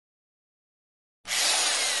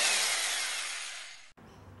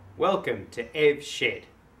Welcome to Ev's Shed.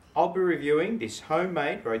 I'll be reviewing this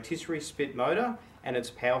homemade rotisserie spit motor and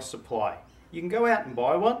its power supply. You can go out and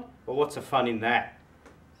buy one, but what's the fun in that?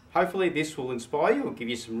 Hopefully this will inspire you and give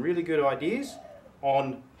you some really good ideas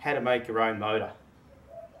on how to make your own motor.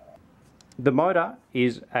 The motor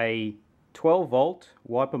is a 12 volt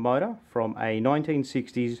wiper motor from a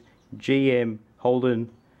 1960s GM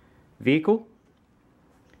Holden vehicle.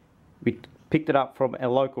 We picked it up from our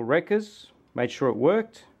local wreckers, made sure it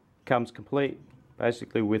worked. Comes complete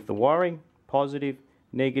basically with the wiring, positive,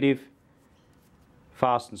 negative,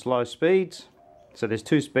 fast and slow speeds. So there's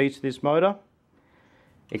two speeds to this motor.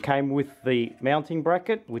 It came with the mounting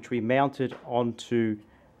bracket, which we mounted onto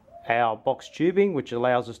our box tubing, which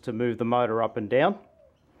allows us to move the motor up and down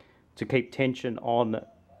to keep tension on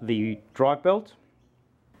the drive belt.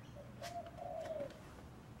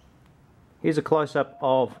 Here's a close-up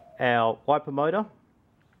of our wiper motor.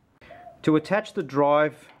 To attach the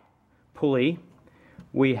drive pulley,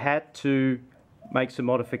 we had to make some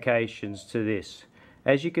modifications to this.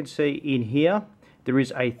 As you can see in here, there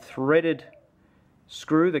is a threaded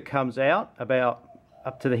screw that comes out about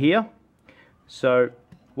up to here. So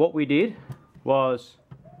what we did was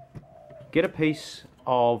get a piece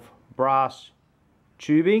of brass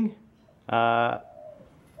tubing, then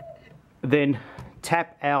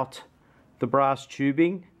tap out the brass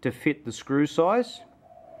tubing to fit the screw size,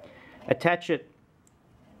 attach it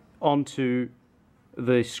onto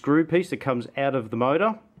the screw piece that comes out of the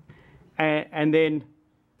motor, and then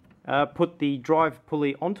put the drive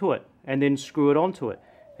pulley onto it and then screw it onto it.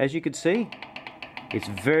 As you can see, it's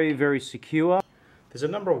very, very secure. There's a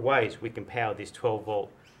number of ways we can power this 12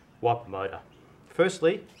 volt wiper motor.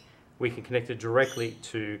 Firstly, we can connect it directly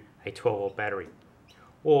to a 12 volt battery.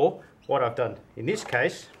 Or what I've done in this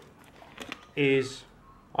case is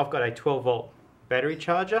I've got a 12 volt battery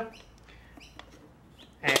charger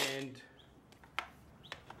and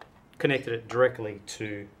connected it directly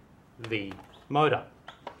to the motor.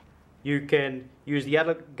 You can use the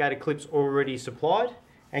alligator clips already supplied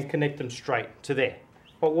and connect them straight to there.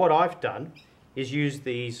 But what I've done is use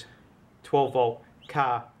these 12 volt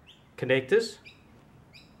car connectors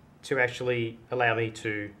to actually allow me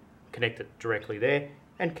to connect it directly there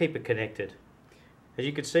and keep it connected. As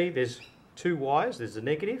you can see, there's two wires. There's a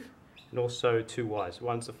negative and also two wires.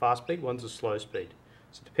 One's the fast speed, one's the slow speed.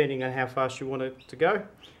 So depending on how fast you want it to go,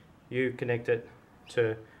 you connect it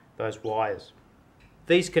to those wires.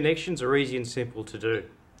 These connections are easy and simple to do.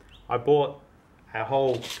 I bought a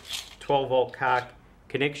whole 12 volt car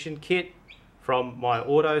connection kit from my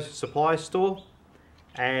auto supply store,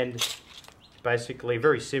 and basically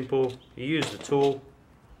very simple. You use the tool,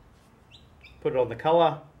 put it on the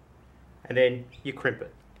colour, and then you crimp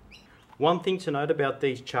it. One thing to note about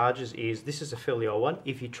these chargers is this is a fairly old one.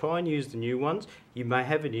 If you try and use the new ones, you may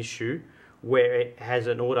have an issue where it has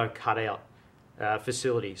an auto cutout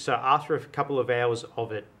facility. So after a couple of hours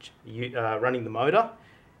of it running the motor,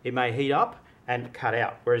 it may heat up and cut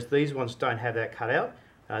out. Whereas these ones don't have that cutout.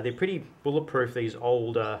 They're pretty bulletproof, these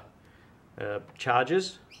old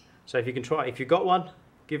chargers. So if you can try, if you've got one,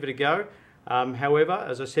 give it a go. However,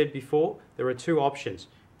 as I said before, there are two options.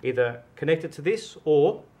 Either connect it to this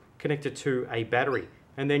or connect it to a battery,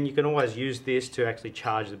 and then you can always use this to actually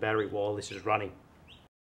charge the battery while this is running.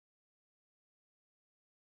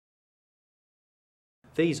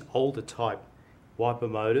 These older type wiper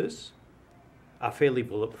motors are fairly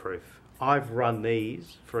bulletproof. I've run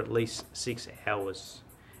these for at least 6 hours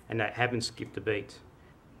and I haven't skipped a beat.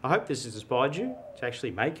 I hope this has inspired you to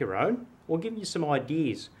actually make your own or give you some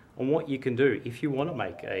ideas on what you can do if you want to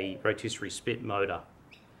make a rotisserie spit motor.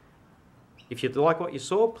 If you like what you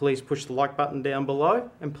saw, please push the like button down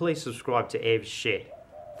below and please subscribe to Ev's Shed.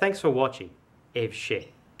 Thanks for watching. Ev's Shed.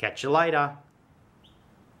 Catch you later.